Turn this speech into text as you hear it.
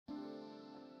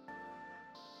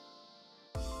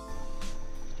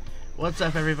What's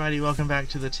up, everybody? Welcome back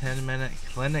to the 10-Minute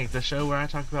Clinic, the show where I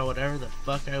talk about whatever the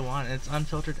fuck I want. It's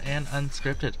unfiltered and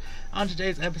unscripted. On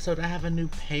today's episode, I have a new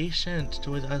patient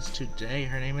with us today.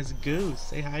 Her name is Goose.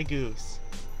 Say hi, Goose.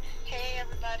 Hey,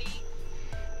 everybody.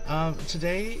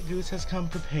 Today, Goose has come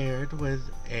prepared with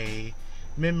a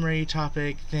memory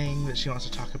topic thing that she wants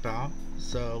to talk about.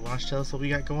 So, why don't you tell us what we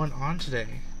got going on today?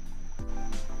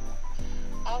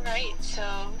 Alright, so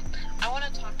I want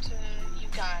to talk to you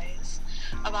guys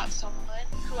about someone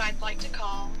who I'd like to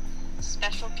call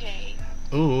Special K.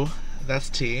 Ooh, that's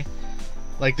tea.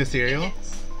 Like the cereal? It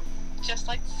is. Just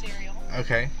like the cereal.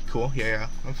 Okay, cool. Yeah,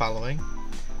 I'm following.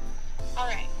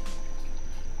 Alright.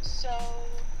 So,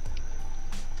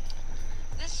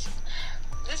 this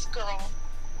girl,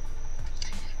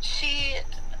 she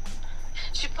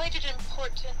played an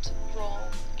important role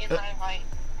in my life.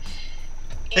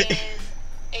 In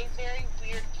a very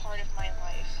weird part of my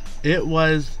life. It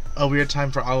was a weird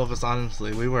time for all of us,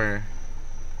 honestly. We were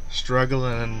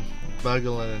struggling and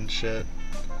buggling and shit.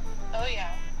 Oh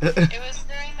yeah. It was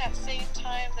during that same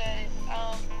time that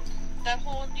that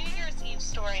whole New Year's Eve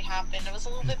story happened. It was a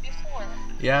little bit before.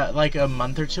 Yeah, like a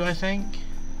month or two, I think.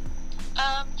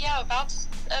 Yeah,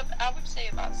 I would say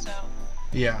about so.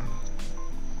 Yeah.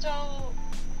 So,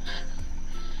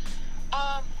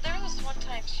 there was one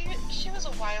time she was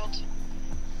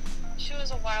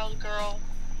a wild girl,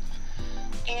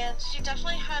 and she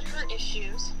definitely had her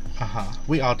issues.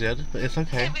 We all did, but it's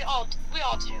okay. Yeah, we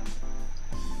all do.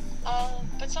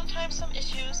 But sometimes some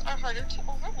issues are harder to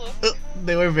overlook.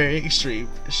 They were very extreme.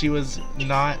 She was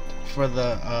not for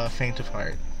the faint of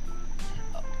heart.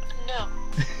 No.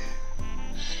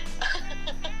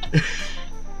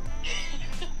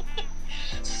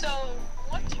 So,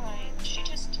 one time, she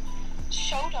just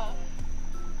showed up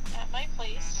at my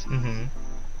place. Mm-hmm.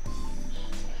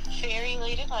 Very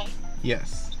late at night.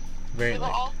 Yes. Very We late.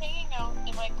 were all hanging out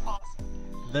in my closet.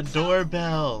 The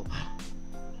doorbell!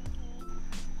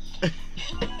 that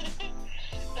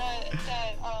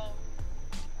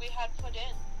we had put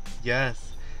in.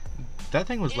 Yes. That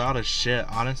thing was loud as shit,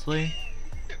 honestly.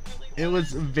 It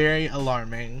was very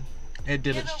alarming. It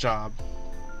did its job.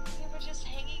 We were just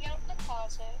hanging out in the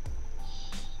closet.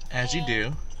 As you do.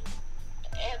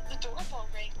 And the doorbell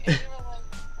rang, and we were like,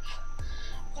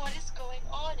 what is going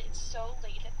on? It's so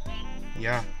late at night.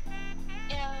 Yeah.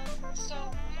 And so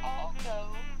we all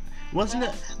go. Wasn't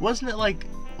it like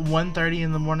 1:30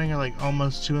 in the morning or like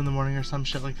almost 2 in the morning or some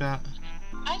shit like that?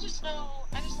 I just know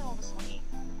it was late.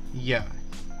 Yeah.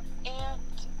 And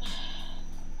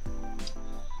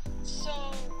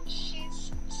so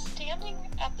she's standing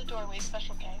at the doorway,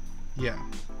 Special K. Yeah.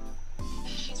 And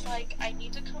she's like, I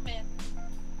need to come in.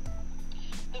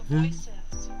 The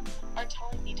voices are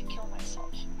telling me to kill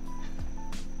myself.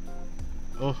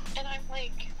 Oh. And I'm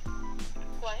like,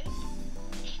 what?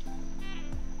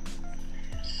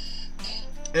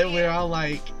 And we're all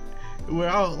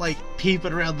like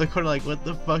peeping around the corner like, what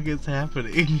the fuck is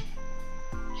happening?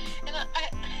 And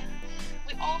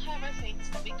we all have our things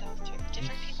that we go through.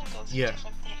 Different people go through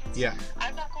different things. Yeah.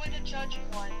 I'm not going to judge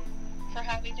one for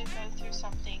having to go through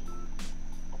something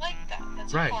like that.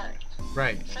 That's Right. hard.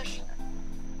 Right. For sure.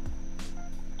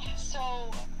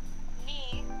 So,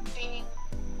 me being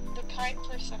the kind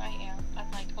person I am,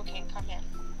 I'm like, okay, come in.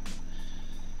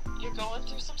 You're going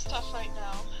through some stuff right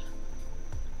now.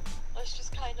 Let's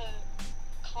just kind of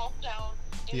calm down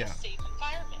in a safe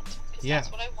environment. Because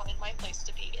that's what I wanted my place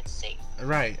to be. It's safe.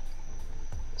 Right.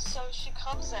 So she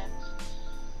comes in,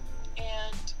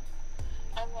 and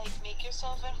I'm like, make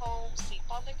yourself at home, sleep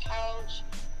on the couch,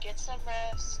 get some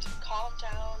rest, calm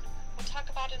down. We'll talk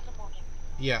about it in the morning.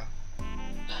 Yeah.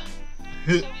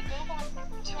 So we go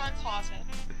back to our closet.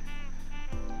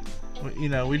 You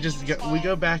know, we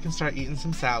go back and start eating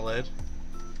some salad.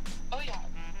 Oh yeah.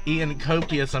 Eating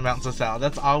copious amounts of salad.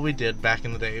 That's all we did back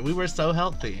in the day. We were so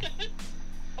healthy.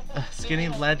 Skinny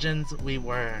legends we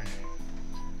were.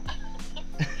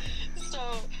 So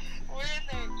we're in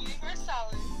there eating our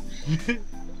salad.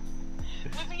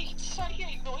 When we start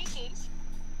hearing noises.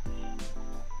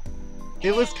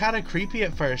 It was kind of creepy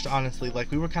at first, honestly. Like,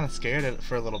 we were kind of scared at it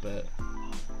for a little bit.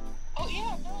 Oh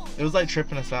yeah, no. It was like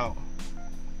tripping us out.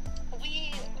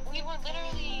 We were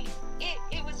literally,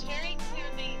 it was very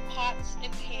clearly pots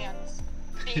and pans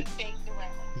being banged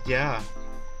around. Yeah.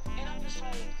 And I'm just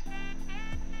like,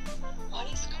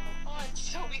 what is going on?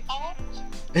 So we all,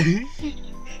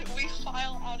 we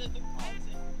file out of the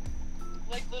closet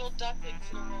like little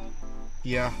ducklings in a row.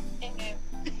 Yeah. And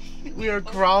we were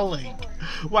crawling.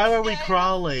 Why were we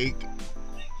crawling?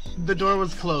 The door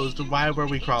was closed. Why were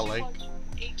we crawling?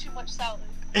 Ate too much salad.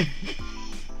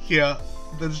 Yeah,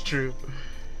 that's true.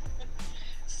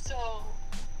 So So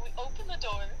we open the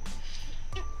door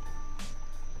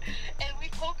and we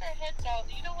poke our heads out.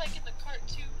 You know, like in the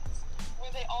cartoons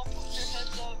where they all poke their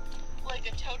heads up like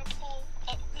a totem pole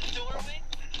up the doorway?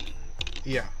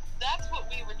 Yeah. That's what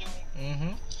we were doing.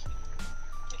 Mm-hmm.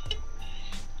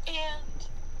 And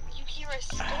you hear us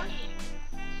screaming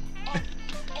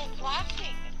and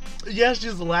laughing. Yeah,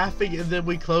 she's laughing, and then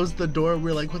we closed the door.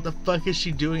 We're like, what the fuck is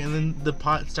she doing? And then the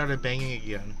pot started banging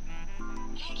again.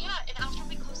 Yeah, and after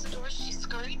we closed the door, she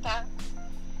scurried back,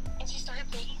 and she started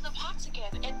banging the pots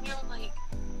again. And we were like,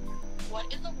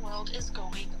 what in the world is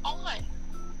going on?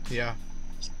 Yeah.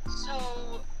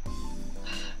 So,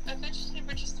 eventually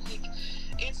we're just like,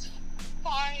 it's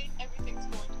fine, everything's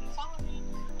going to be fine.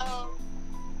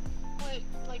 But,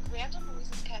 like, random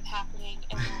noises kept happening,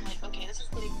 and we were like, okay, this is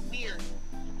getting weird.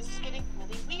 This is getting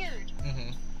really weird.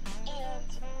 Mm-hmm.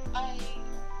 And I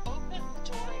opened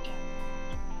the door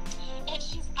again, and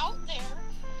she's out there,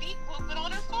 beat booping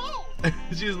on her phone.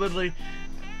 She's literally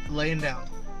laying down,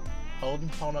 holding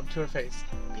the phone up to her face.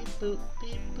 Beep boop,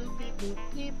 beep boop, beep boop,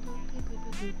 beep boop, beep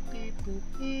boop, beep boop,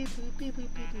 beep boop, beep boop, beep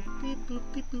boop, beep boop,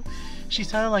 beep boop. She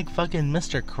sounded like fucking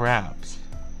Mr. Krabs.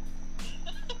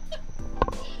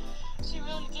 She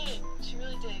really did. She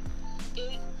really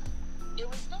did. It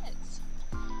was nuts.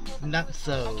 And Not I was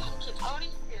so. like, I gotta get out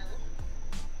of here.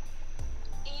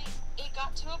 It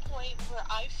got to a point where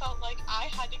I felt like I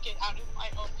had to get out of my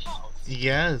own house.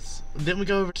 Yes. Didn't we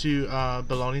go over to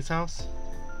Baloney's house?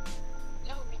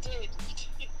 No, we did.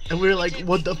 And we were like, did.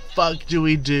 what We the convened. fuck do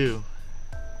we do?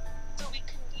 So we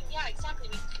convened. Yeah, exactly.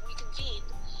 We convened,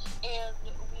 and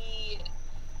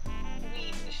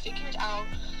we figured out.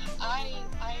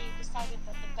 I decided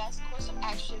that the best course of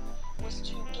action was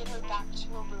to get her back to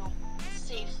her room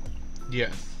safely.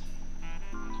 Yes.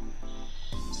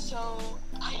 So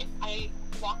I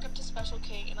walk up to Special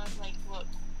K and I'm like, look,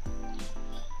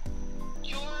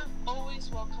 you're always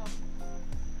welcome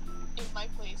in my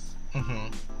place, Mm-hmm.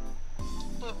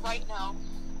 but right now,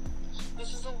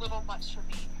 this is a little much for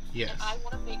me. Yes. And I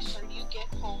want to make sure you get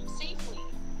home safely.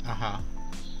 Uh-huh.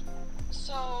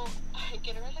 So I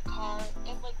get her in the car,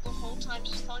 and like the whole time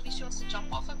she's telling me she wants to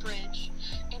jump off a bridge,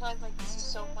 and I'm like, this is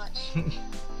so much.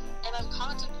 And I'm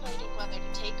contemplating whether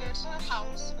to take her to her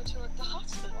house or to the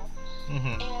hospital.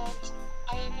 Mm-hmm. And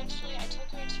I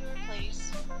took her to her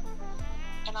place,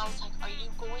 and I was like, are you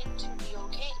going to be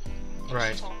okay? And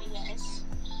Right. she told me yes.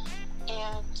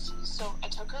 And so I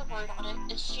took her word on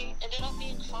it, and she ended up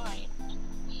being fine.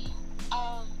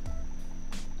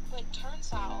 But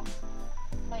turns out,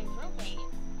 my roommate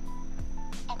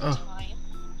at the time.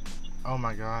 Oh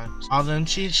my god. Oh, then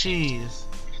cheese.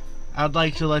 I'd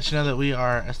like to let you know that we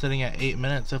are sitting at 8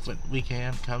 minutes. If we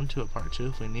can come to a part 2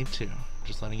 if we need to.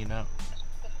 Just letting you know.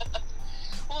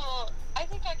 Well, I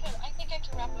think I can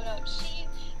wrap it up. She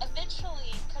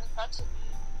eventually confronted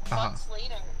me months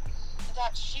later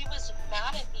that she was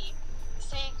mad at me,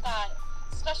 saying that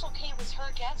Special K was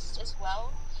her guest as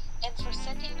well, and for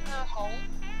sending her home,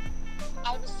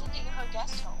 I was sending her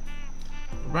guest home.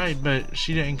 Right, but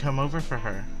she didn't come over for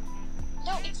her.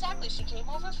 No, exactly. She came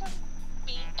over for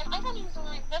me, and I don't even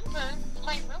remember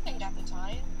my roommate at the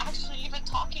time actually even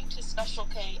talking to Special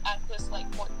K at this like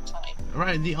point in time.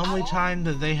 Right, the only Oh. time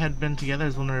that they had been together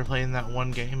is when we were playing that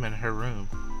one game in her room.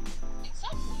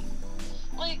 Exactly.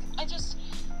 Like,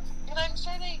 and I'm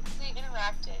sure they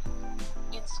interacted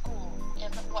in school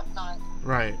and whatnot,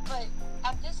 Right. but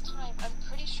at this time, I'm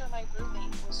pretty sure my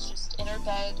roommate was just in her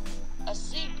bed,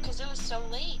 asleep, because it was so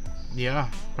late. Yeah,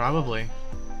 probably.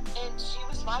 And she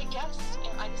was my guest,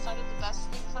 and I decided the best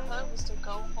thing for her was to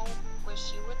go home where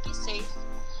she would be safe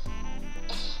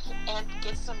and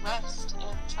get some rest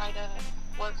and try to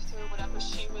work through whatever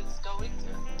she was going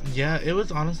through. Yeah, it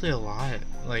was honestly a lot.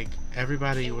 Like,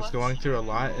 everybody It was was. going through a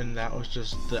lot, and that was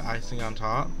just the icing on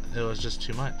top. It was just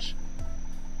too much.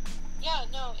 Yeah,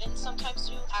 no, and sometimes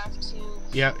you have to.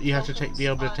 Yeah, you have to focus be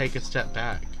able to on- take a step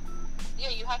back. Yeah,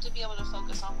 you have to be able to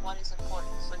focus on what is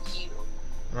important for you.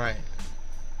 Right.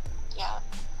 Yeah.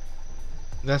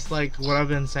 That's like what I've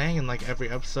been saying in like every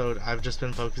episode. I've just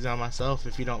been focusing on myself.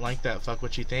 If you don't like that, fuck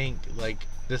what you think. Like,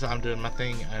 this, I'm doing my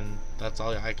thing, and that's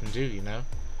all I can do, you know?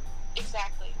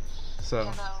 Exactly. So, You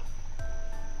know.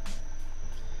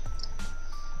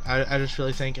 I just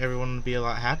really think everyone would be a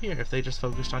lot happier if they just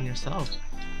focused on yourself.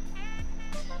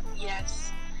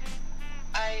 Yes.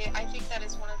 I think that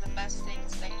is one of the best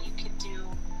things that you can do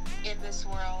in this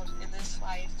world, in this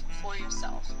life, for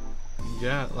yourself.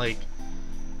 Yeah, like,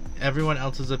 everyone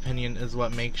else's opinion is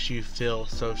what makes you feel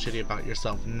so shitty about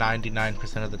yourself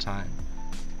 99% of the time.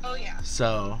 Oh yeah.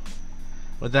 So,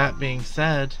 with that being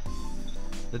said,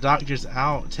 The doctor's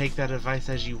out. Take that advice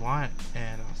as you want,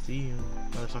 and I'll see you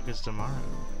motherfuckers tomorrow.